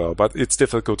effects as well, but it's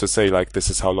difficult to say, like, this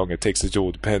is how long it takes. It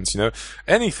all depends,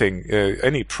 anything,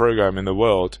 any program in the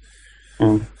world.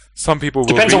 Some people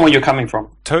depends on where you're coming from.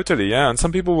 Totally, yeah. And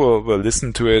some people will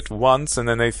listen to it once and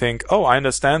then they think, oh, I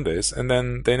understand this. And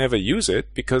then they never use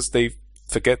it because they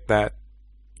forget that,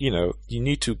 you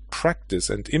need to practice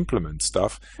and implement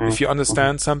stuff. If you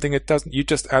understand something, you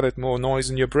just added more noise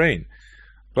in your brain.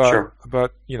 But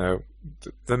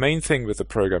the main thing with the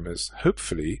program is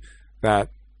hopefully that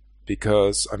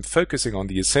because I'm focusing on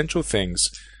the essential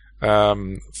things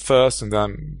first and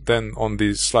then on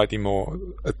the slightly more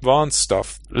advanced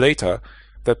stuff later,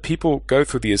 that people go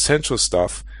through the essential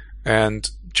stuff and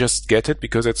just get it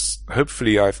because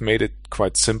hopefully I've made it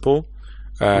quite simple.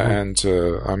 And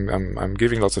I'm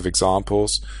giving lots of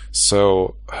examples,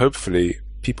 so hopefully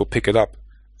people pick it up,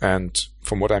 and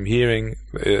from what I'm hearing,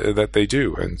 that they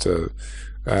do, and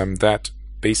that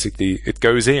basically it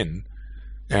goes in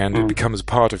and it becomes a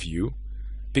part of you.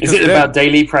 Is it about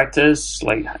daily practice?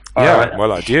 Ideally.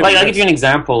 I'll give you an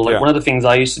example. One of the things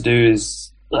I used to do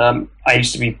is I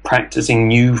used to be practicing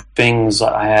new things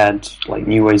that I had, like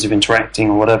new ways of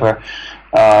interacting or whatever,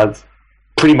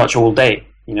 pretty much all day.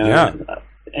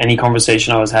 Any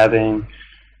conversation I was having.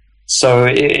 So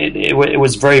it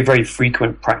was very, very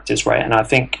frequent practice, right? And I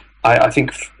think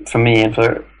for me and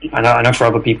I know for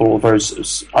other people,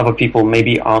 those other people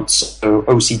maybe aren't so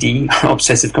OCD,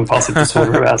 obsessive compulsive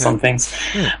disorder about some things.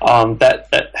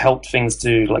 That helped things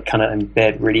to like kind of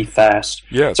embed really fast.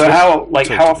 Yeah. So how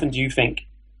often do you think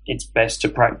it's best to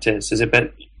practice? Is it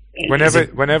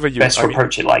whenever you best to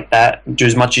approach it like that? Do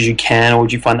as much as you can, or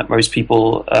do you find that most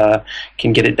people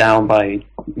can get it down by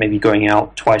maybe going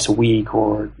out twice a week,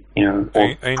 or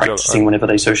practicing whenever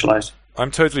they socialize? I'm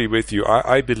totally with you.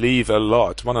 I believe a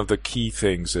lot. One of the key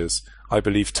things is I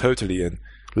believe totally in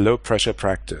low pressure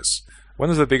practice. One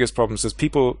of the biggest problems is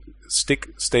people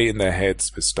stay in their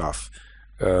heads with stuff.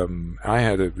 I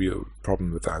had a real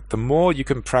problem with that. The more you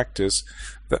can practice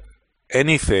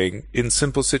anything in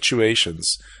simple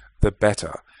situations, the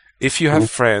better. If you have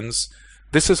friends,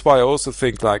 this is why I also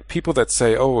think like people that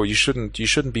say, oh, you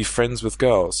shouldn't be friends with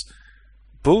girls.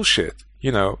 Bullshit.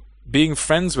 Being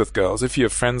friends with girls, if you're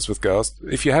friends with girls,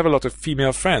 if you have a lot of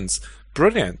female friends,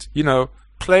 brilliant.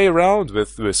 Play around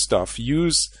with stuff.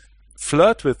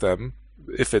 Flirt with them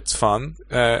if it's fun,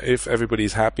 if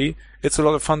everybody's happy. It's a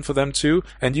lot of fun for them too,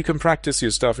 and you can practice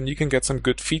your stuff and you can get some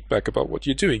good feedback about what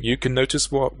you're doing. You can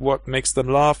notice what makes them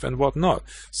laugh and what not.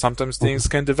 Sometimes things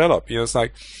can develop. It's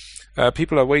like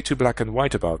people are way too black and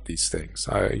white about these things.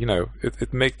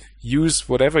 Use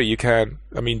whatever you can.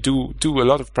 I mean, do a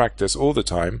lot of practice all the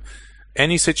time.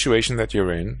 Any situation that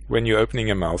you're in, when you're opening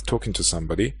your mouth, talking to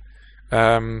somebody,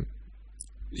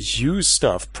 use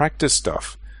stuff, practice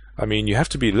stuff. I mean, you have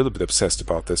to be a little bit obsessed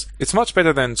about this. It's much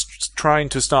better than trying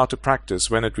to start to practice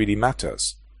when it really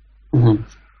matters.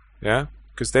 Yeah?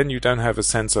 Because then you don't have a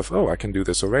sense of, oh, I can do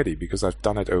this already because I've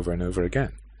done it over and over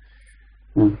again.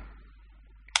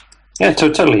 Yeah,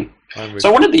 totally.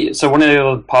 So one of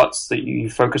the parts that you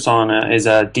focus on is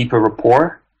a deeper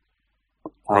rapport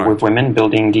with women,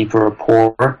 building deeper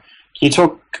rapport. Can you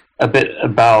talk a bit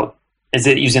about, is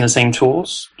it using the same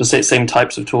tools, the same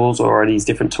types of tools, or are these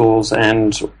different tools,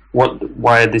 and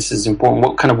why this is important?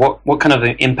 What kind of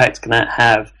impact can that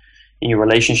have in your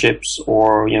relationships,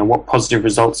 or what positive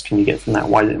results can you get from that?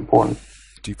 Why is it important?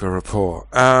 Deeper rapport.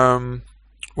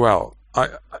 Well, I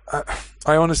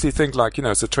honestly think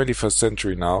it's the 21st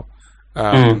century now.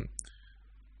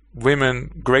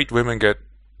 Great women get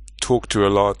talked to a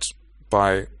lot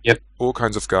by all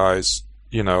kinds of guys,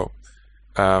 and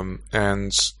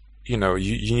you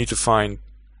need to find,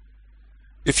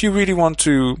 if you really want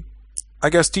to, I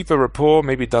guess deeper rapport,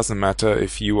 maybe it doesn't matter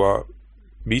if you are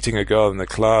meeting a girl in the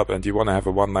club and you want to have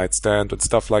a one-night stand and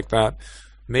stuff like that.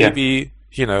 Maybe,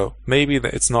 maybe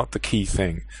it's not the key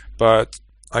thing. But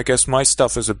I guess my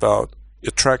stuff is about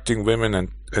attracting women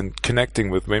and connecting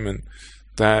with women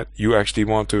that you actually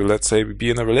want to, let's say, be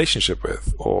in a relationship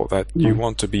with, or that you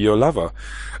want to be your lover.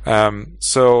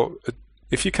 So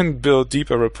if you can build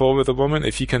deeper rapport with a woman,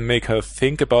 if you can make her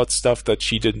think about stuff that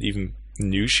she didn't even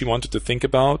knew she wanted to think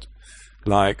about,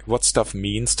 like what stuff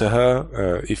means to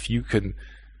her, if you can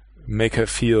make her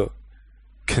feel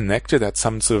connected at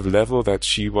some sort of level that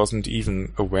she wasn't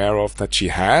even aware of that she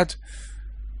had,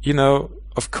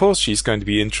 of course she's going to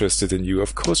be interested in you.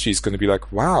 Of course she's going to be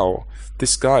like, wow,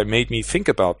 this guy made me think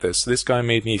about this. This guy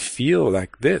made me feel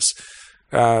like this.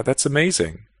 That's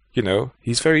amazing. You know,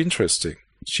 he's very interesting.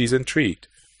 She's intrigued.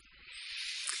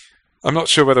 I'm not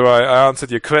sure whether I answered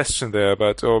your question there,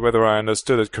 or whether I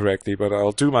understood it correctly, but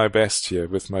I'll do my best here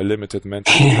with my limited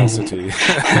mental capacity.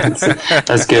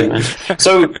 That's good, man.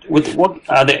 So, with what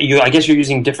I guess you're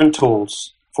using different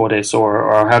tools for this,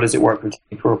 or how does it work with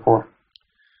Deeper Rapport?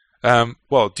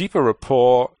 Well, Deeper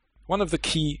Rapport, one of the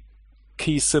key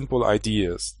simple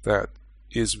ideas that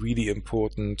is really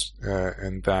important,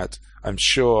 and that I'm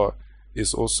sure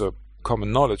is also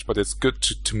common knowledge, but it's good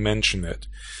to mention it.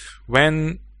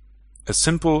 When a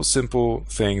simple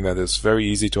thing that is very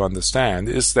easy to understand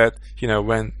is that, you know,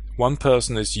 when one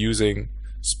person is using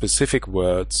specific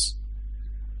words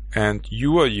and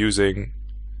you are using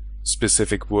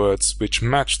specific words which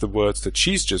match the words that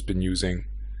she's just been using,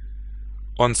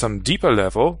 on some deeper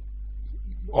level,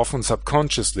 often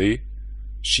subconsciously,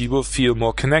 she will feel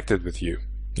more connected with you.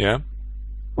 Yeah?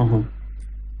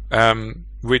 Mm-hmm.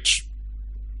 Which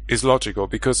is logical,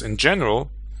 because in general,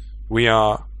 we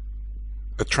are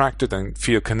attracted and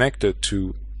feel connected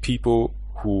to people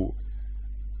who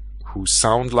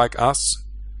sound like us,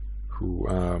 who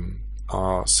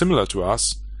are similar to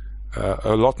us,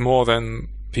 a lot more than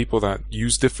people that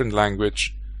use different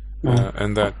language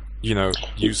and that, you know,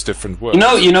 use different words.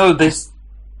 You know, this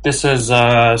is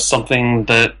something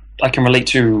that I can relate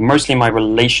to mostly in my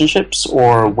relationships,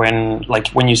 or when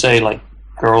you say like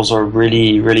girls are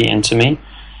really, really into me.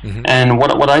 Mm-hmm. And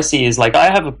what I see is like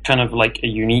I have a kind of like a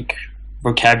unique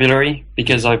vocabulary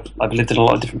because I've lived in a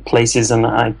lot of different places, and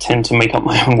I tend to make up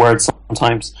my own words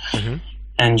sometimes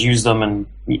and use them. And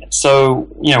so,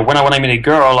 you know, when I meet a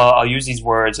girl, I'll use these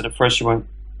words, and at first you won't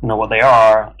know what they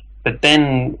are, but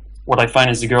then what I find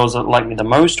is the girls that like me the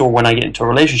most, or when I get into a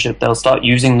relationship, they'll start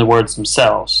using the words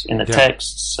themselves in the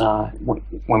texts, when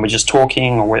we're just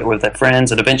talking or with their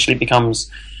friends. It eventually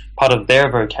becomes part of their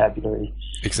vocabulary.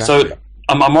 Exactly. So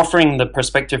I'm offering the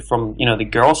perspective from, you know, the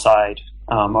girl side,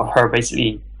 of her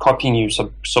basically copying you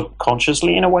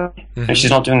subconsciously in a way. Mm-hmm. And she's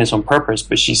not doing this on purpose,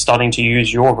 but she's starting to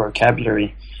use your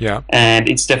vocabulary. Yeah. And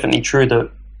it's definitely true that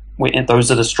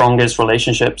those are the strongest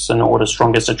relationships or the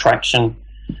strongest attraction.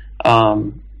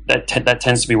 That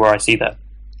tends to be where I see that.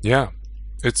 Yeah,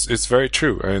 it's very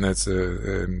true, and it's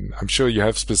I'm sure you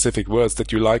have specific words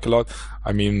that you like a lot.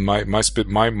 I mean, my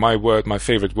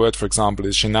favorite word, for example,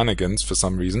 is shenanigans. For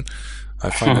some reason,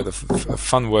 I find it a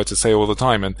fun word to say all the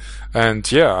time,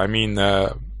 and yeah, I mean,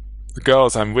 the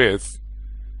girls I'm with,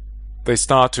 they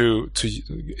start to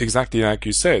exactly like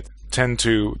you said, tend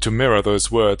to mirror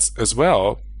those words as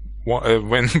well.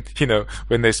 When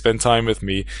when they spend time with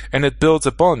me, and it builds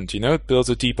a bond, it builds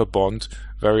a deeper bond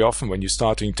very often when you're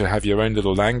starting to have your own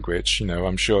little language.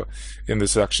 I'm sure in the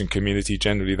seduction community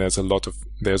generally there's a lot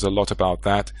about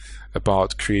that,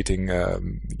 about creating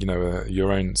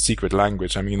your own secret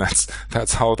language. I mean,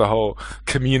 that's how the whole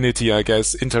community, I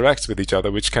guess, interacts with each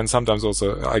other, which can sometimes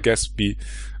also, I guess, be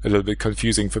a little bit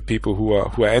confusing for people who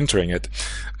are entering it.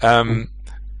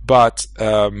 But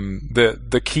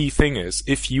the key thing is,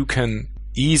 if you can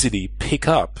easily pick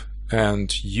up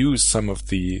and use some of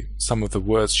the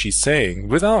words she's saying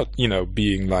without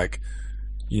being like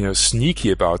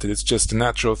sneaky about it, it's just a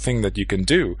natural thing that you can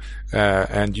do,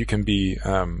 and you can be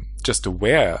just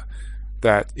aware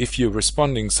that if you're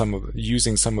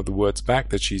using some of the words back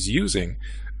that she's using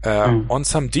on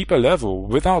some deeper level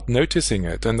without noticing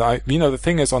it. And the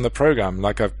thing is, on the program,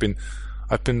 like I've been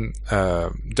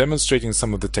demonstrating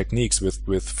some of the techniques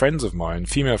with friends of mine,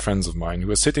 female friends of mine, who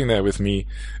were sitting there with me,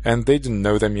 and they didn't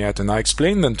know them yet, and I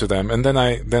explained them to them, and then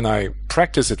I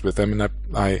practice it with them, and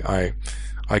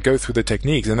I go through the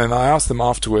techniques, and then I ask them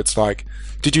afterwards, like,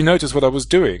 did you notice what I was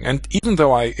doing? And even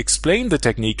though I explained the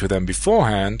technique to them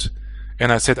beforehand,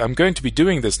 and I said, I'm going to be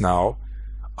doing this now,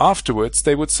 afterwards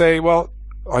they would say, well,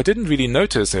 I didn't really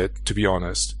notice it, to be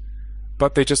honest,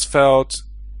 but they just felt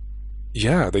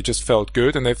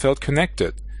good, and they felt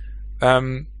connected.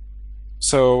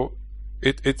 So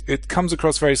it comes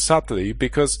across very subtly,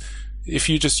 because if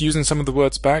you're just using some of the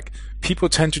words back, people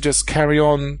tend to just carry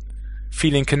on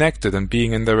feeling connected and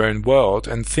being in their own world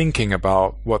and thinking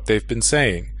about what they've been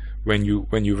saying when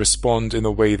you respond in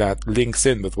a way that links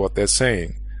in with what they're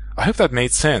saying. I hope that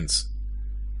made sense.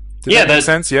 Did that make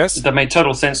sense? Yes? That made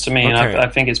total sense to me, okay. And I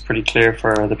think it's pretty clear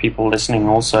for the people listening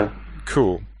also.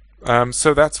 Cool.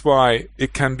 So that's why you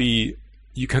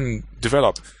can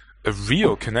develop a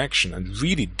real connection and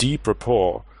really deep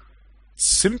rapport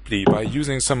simply by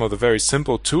using some of the very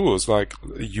simple tools, like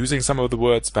using some of the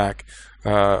words back,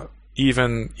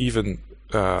 even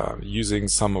using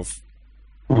some of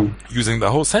using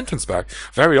the whole sentence back.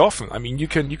 Very often, I mean, you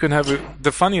can have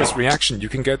the funniest reaction you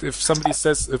can get if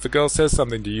a girl says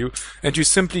something to you, and you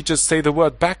simply just say the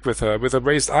word back with her with a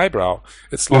raised eyebrow.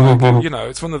 It's like,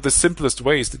 it's one of the simplest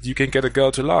ways that you can get a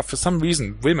girl to laugh. For some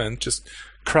reason, women just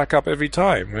crack up every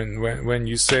time when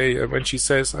she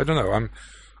says, I don't know, I'm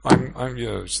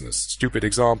it's a stupid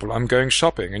example, I'm going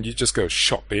shopping, and you just go,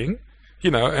 shopping?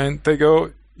 And they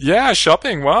go, yeah,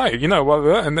 shopping, why?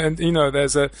 And then,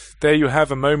 there you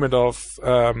have a moment of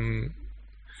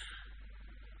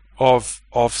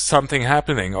something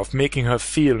happening, of making her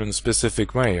feel in a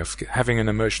specific way, of having an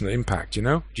emotional impact,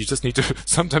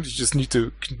 sometimes you just need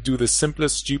to do the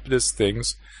simplest, stupidest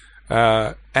things,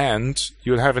 and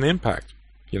you'll have an impact,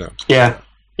 Yeah.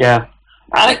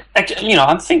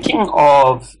 I'm thinking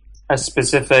of a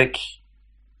specific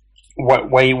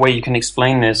way you can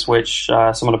explain this, which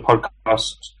some of the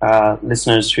podcast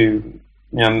listeners who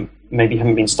maybe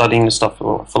haven't been studying this stuff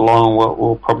for long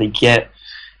will probably get,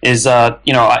 is I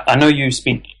know you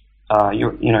speak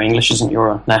English isn't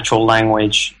your natural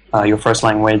language, your first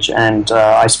language, and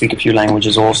I speak a few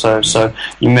languages also, so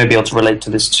you may be able to relate to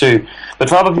this too. But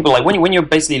for other people, like when you're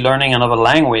basically learning another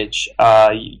language,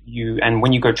 and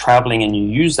when you go traveling and you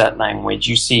use that language,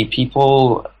 you see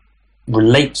people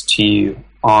relate to you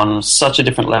on such a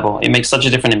different level. It makes such a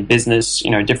difference in business,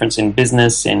 difference in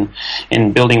business,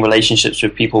 in building relationships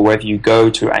with people wherever you go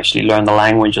to actually learn the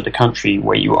language of the country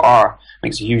where you are. It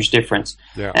makes a huge difference.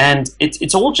 Yeah. And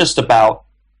it's all just about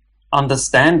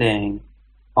understanding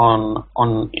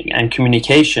and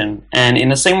communication. And in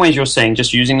the same way as you're saying,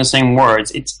 just using the same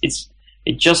words,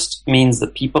 it just means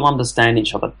that people understand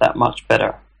each other that much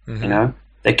better. Mm-hmm.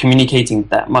 They're communicating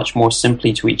that much more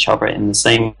simply to each other in the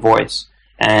same voice.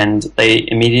 And they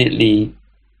immediately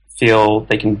feel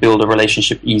they can build a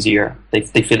relationship easier. They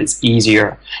feel it's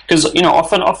easier. Because,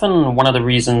 often one of the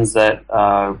reasons that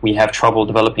we have trouble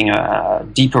developing a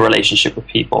deeper relationship with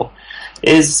people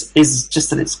is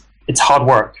just that it's hard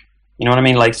work. You know what I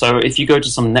mean? Like, so if you go to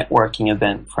some networking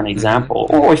event, for an example,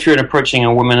 or if you're approaching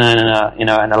a woman in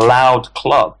a loud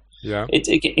club,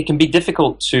 it can be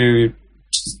difficult to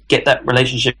get that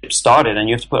relationship started, and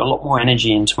you have to put a lot more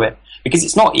energy into it, because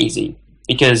it's not easy.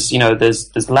 Because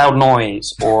there's loud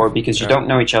noise, or because you don't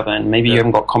know each other, and maybe you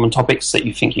haven't got common topics that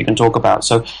you think you can talk about.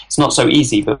 So it's not so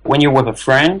easy. But when you're with a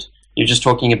friend, you're just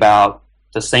talking about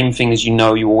the same things you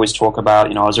always talk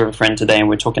about. I was with a friend today, and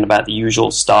we're talking about the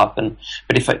usual stuff. But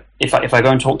if I go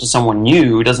and talk to someone new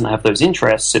who doesn't have those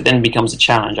interests, it then becomes a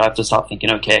challenge. I have to start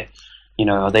thinking, okay,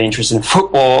 are they interested in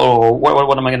football, or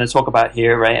what am I going to talk about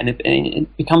here, right? And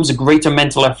it becomes a greater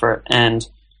mental effort, and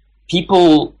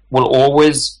people will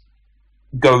always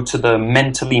go to the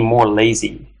mentally more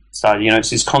lazy side.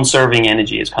 It's this conserving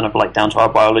energy. It's kind of like down to our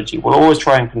biology. We'll always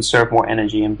try and conserve more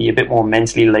energy and be a bit more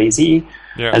mentally lazy,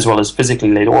 as well as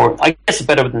physically lazy. Or I guess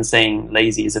better than saying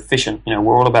lazy is efficient.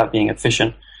 We're all about being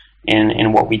efficient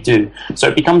in what we do. So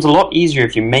it becomes a lot easier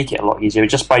if you make it a lot easier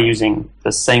just by using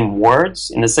the same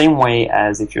words, in the same way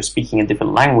as if you're speaking a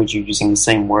different language, you're using the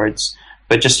same words,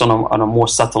 but just on a more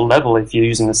subtle level. If you're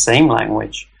using the same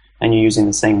language and you're using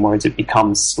the same words, it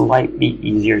becomes slightly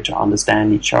easier to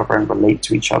understand each other and relate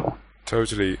to each other.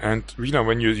 Totally. And,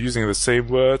 when you're using the same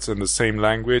words and the same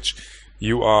language,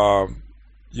 you're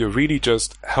really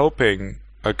just helping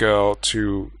a girl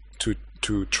to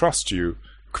trust you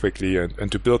quickly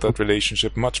and to build that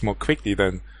relationship much more quickly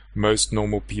than most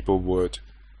normal people would.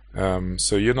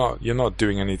 So you're not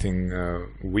doing anything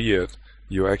weird.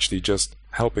 You're actually just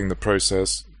helping the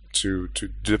process to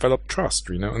develop trust,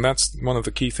 and that's one of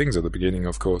the key things at the beginning,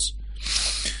 of course.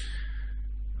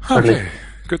 Okay,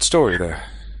 good story there.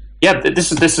 Yeah,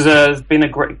 this has been a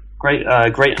great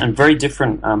and very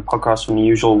different podcast from the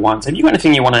usual ones. Have you got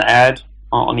anything you want to add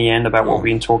on the end about what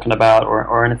we've been talking about,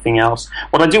 or anything else?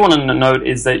 What I do want to note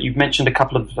is that you've mentioned a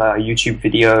couple of YouTube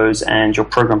videos and your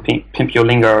program Pimp Your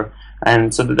Lingo,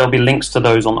 and so there'll be links to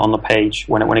those on the page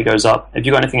when it goes up. Have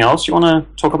you got anything else you want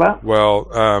to talk about? Well,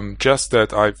 just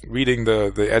that I'm reading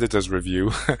the editor's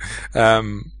review.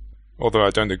 Although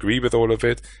I don't agree with all of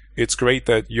it, it's great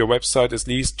that your website, at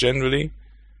least generally,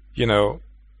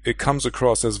 it comes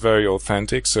across as very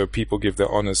authentic, so people give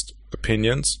their honest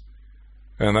opinions.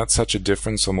 And that's such a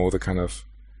difference from all the kind of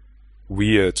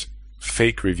weird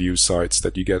fake review sites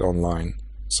that you get online.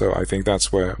 So I think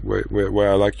that's where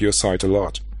I like your site a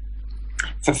lot.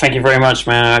 Thank you very much,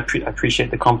 man. I appreciate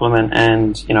the compliment,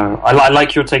 and I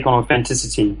like your take on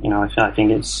authenticity. I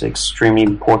think it's extremely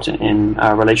important in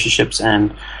relationships,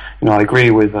 and I agree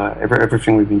with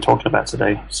everything we've been talking about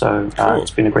today. So cool.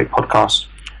 It's been a great podcast.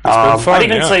 It's been fun, I'd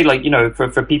even say,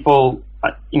 for people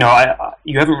you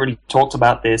haven't really talked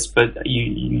about this, but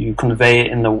you convey it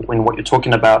in what you're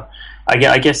talking about.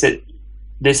 I guess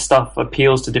this stuff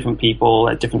appeals to different people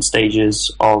at different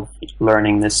stages of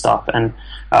learning this stuff, and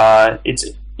it's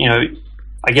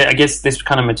I guess this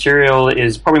kind of material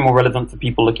is probably more relevant for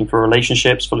people looking for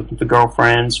relationships, for looking for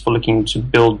girlfriends, for looking to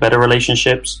build better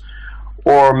relationships,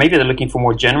 or maybe they're looking for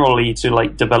more generally to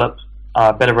like develop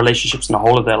better relationships in the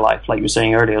whole of their life, like you were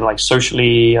saying earlier, like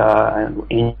socially, in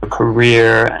your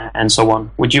career, and so on.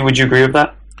 Would you agree with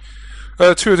that?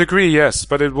 To a degree, yes,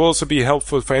 but it will also be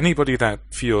helpful for anybody that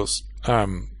feels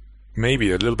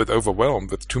maybe a little bit overwhelmed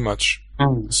with too much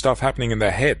stuff happening in their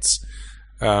heads.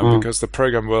 Because the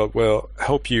program will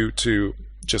help you to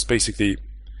just basically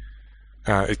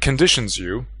it conditions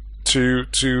you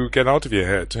to get out of your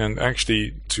head and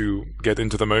actually to get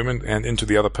into the moment and into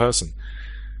the other person,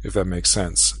 if that makes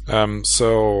sense.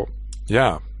 So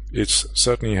yeah, it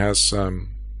certainly has I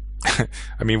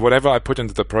mean, whatever I put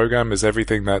into the program is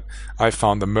everything that I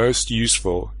found the most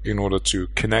useful in order to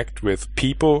connect with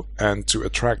people and to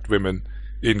attract women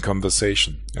in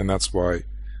conversation, and that's why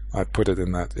I put it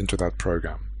into that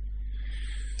program.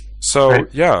 So,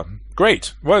 great. Yeah,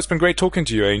 great. Well, it's been great talking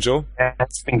to you, Angel. Yeah,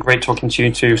 it's been great talking to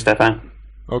you too, Stefan.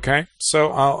 Okay,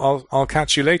 so I'll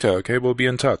catch you later, okay? We'll be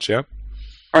in touch, yeah?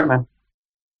 All right, man.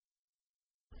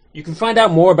 You can find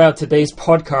out more about today's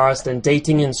podcast and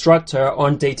dating instructor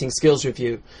on Dating Skills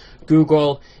Review.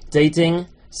 Google Dating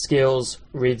Skills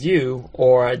Review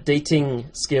or Dating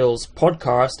Skills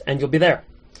Podcast and you'll be there.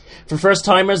 For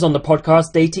first-timers on the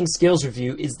podcast, Dating Skills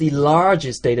Review is the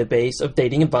largest database of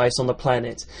dating advice on the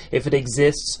planet. If it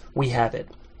exists, we have it.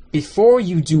 Before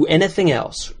you do anything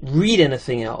else, read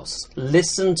anything else,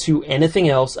 listen to anything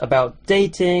else about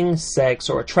dating, sex,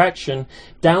 or attraction,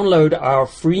 download our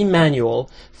free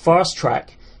manual, Fast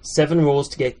Track, 7 Rules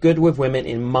to Get Good with Women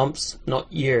in Months,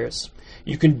 Not Years.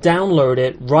 You can download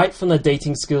it right from the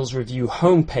Dating Skills Review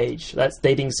homepage. That's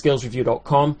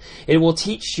datingskillsreview.com. It will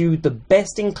teach you the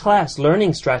best-in-class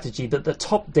learning strategy that the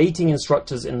top dating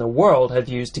instructors in the world have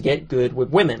used to get good with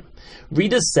women.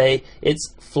 Readers say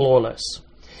it's flawless.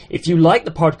 If you like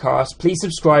the podcast, please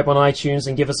subscribe on iTunes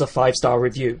and give us a 5-star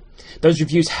review. Those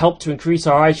reviews help to increase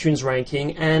our iTunes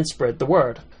ranking and spread the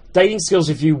word. Dating Skills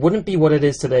Review wouldn't be what it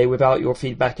is today without your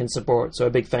feedback and support, so a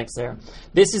big thanks there.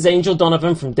 This is Angel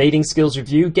Donovan from Dating Skills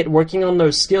Review. Get working on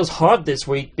those skills hard this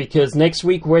week, because next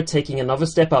week we're taking another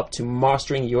step up to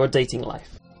mastering your dating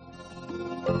life.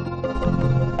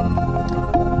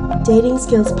 Dating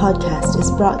Skills Podcast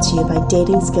is brought to you by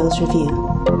Dating Skills Review.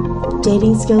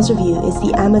 Dating Skills Review is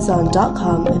the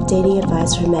Amazon.com of dating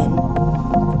advice for men.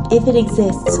 If it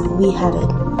exists, we have it.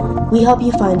 We help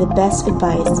you find the best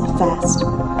advice fast,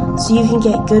 so you can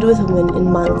get good with women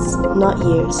in months, not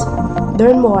years.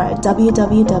 Learn more at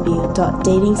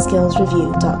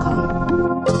www.datingskillsreview.com.